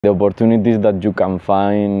The opportunities that you can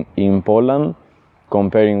find in Poland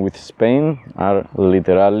comparing with Spain are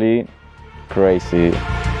literally crazy.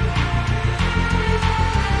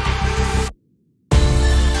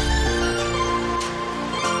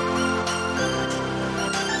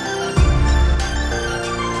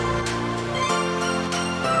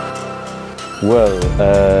 Well,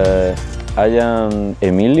 I am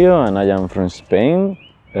Emilio and I am from Spain.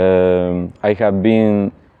 I have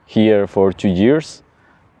been here for 2 years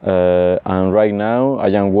and right now I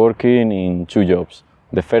am working in 2 jobs.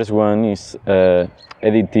 The first one is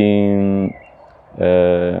editing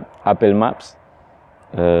Apple Maps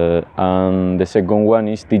and the second one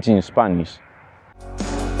is teaching Spanish.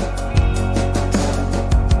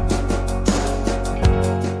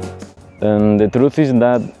 And the truth is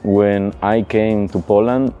that when I came to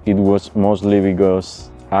Poland, it was mostly because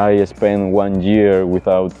I spent 1 year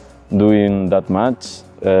without doing that much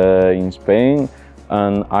in Spain,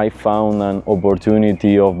 and I found an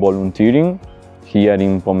opportunity of volunteering here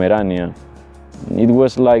in Pomerania. It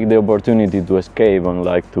was like the opportunity to escape and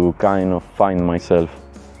like to kind of find myself.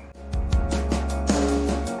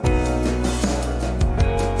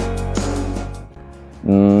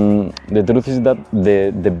 The truth is that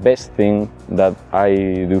the best thing that I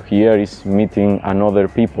do here is meeting another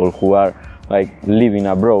people who are like living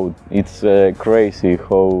abroad. It's crazy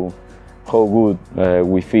how good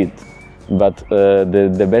we fit. But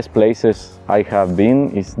the best places I have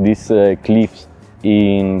been is these cliffs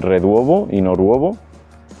in Orwowo,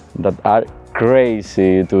 that are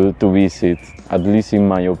crazy to visit, at least in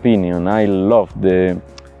my opinion. I love the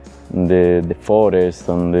forest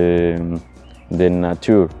and the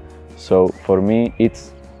nature. So for me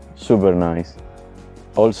it's super nice.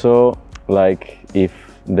 Also, like, if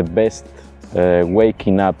the best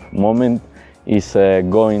waking up moment is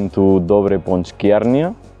going to Dobre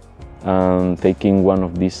Pączkiarnia and taking one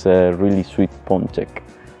of these really sweet pączek.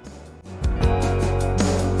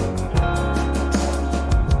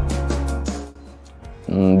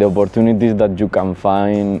 The opportunities that you can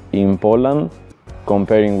find in Poland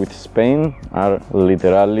comparing with Spain are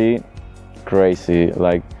literally crazy.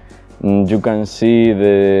 Like, you can see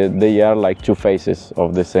they are like two faces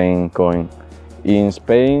of the same coin. In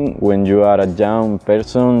Spain, when you are a young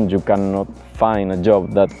person, you cannot find a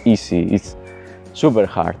job that easy. It's super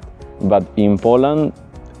hard. But in Poland,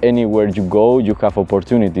 anywhere you go, you have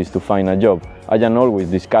opportunities to find a job. I am always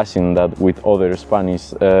discussing that with other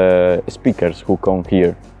Spanish speakers who come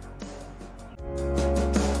here.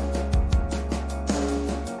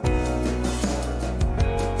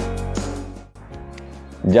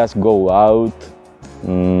 Just go out,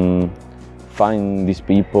 find these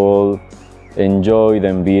people, enjoy the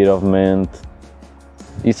environment.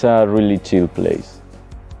 It's a really chill place.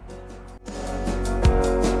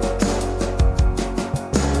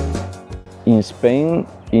 In Spain,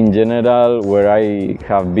 in general, where I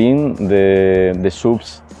have been, the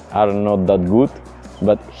soups are not that good,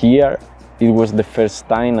 but here it was the first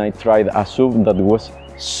time I tried a soup that was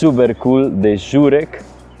super cool, the jurek.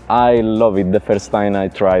 I love it the first time I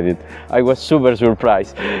tried it. I was super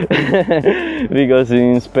surprised because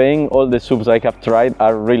in Spain all the soups I have tried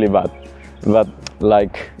are really bad, but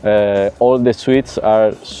like all the sweets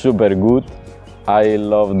are super good. I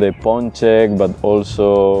love the pączek, but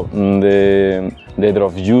also the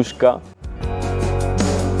drówka.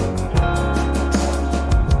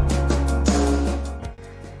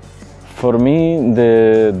 For me,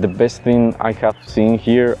 the best thing I have seen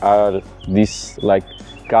here are these like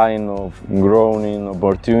kind of growing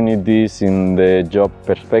opportunities in the job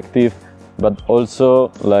perspective, but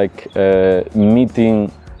also like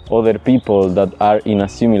meeting other people that are in a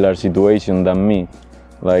similar situation than me.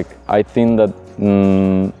 Like, I think that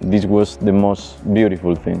this was the most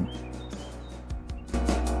beautiful thing.